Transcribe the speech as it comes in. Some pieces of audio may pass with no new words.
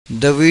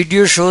The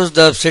video shows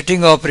the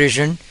upsetting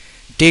operation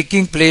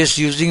taking place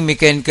using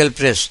mechanical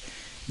press.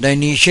 The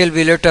initial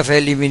billet of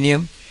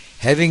aluminium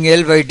having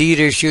L by D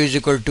ratio is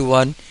equal to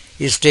 1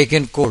 is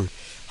taken cold.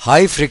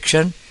 High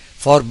friction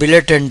for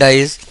billet and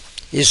dies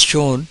is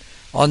shown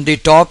on the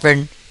top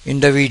end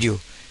in the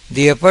video.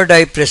 The upper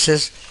die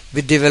presses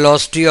with the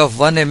velocity of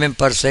 1 mm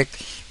per sec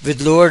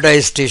with lower die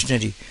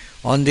stationary.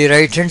 On the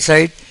right hand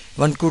side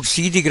one could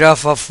see the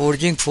graph of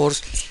forging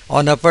force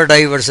on upper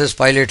die versus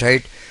pilot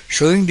height,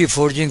 showing the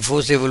forging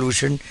force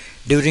evolution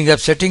during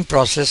upsetting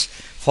process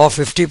for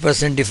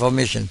 50%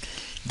 deformation.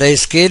 The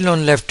scale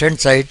on left hand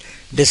side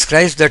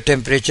describes the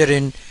temperature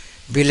in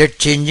billet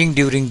changing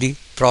during the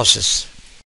process.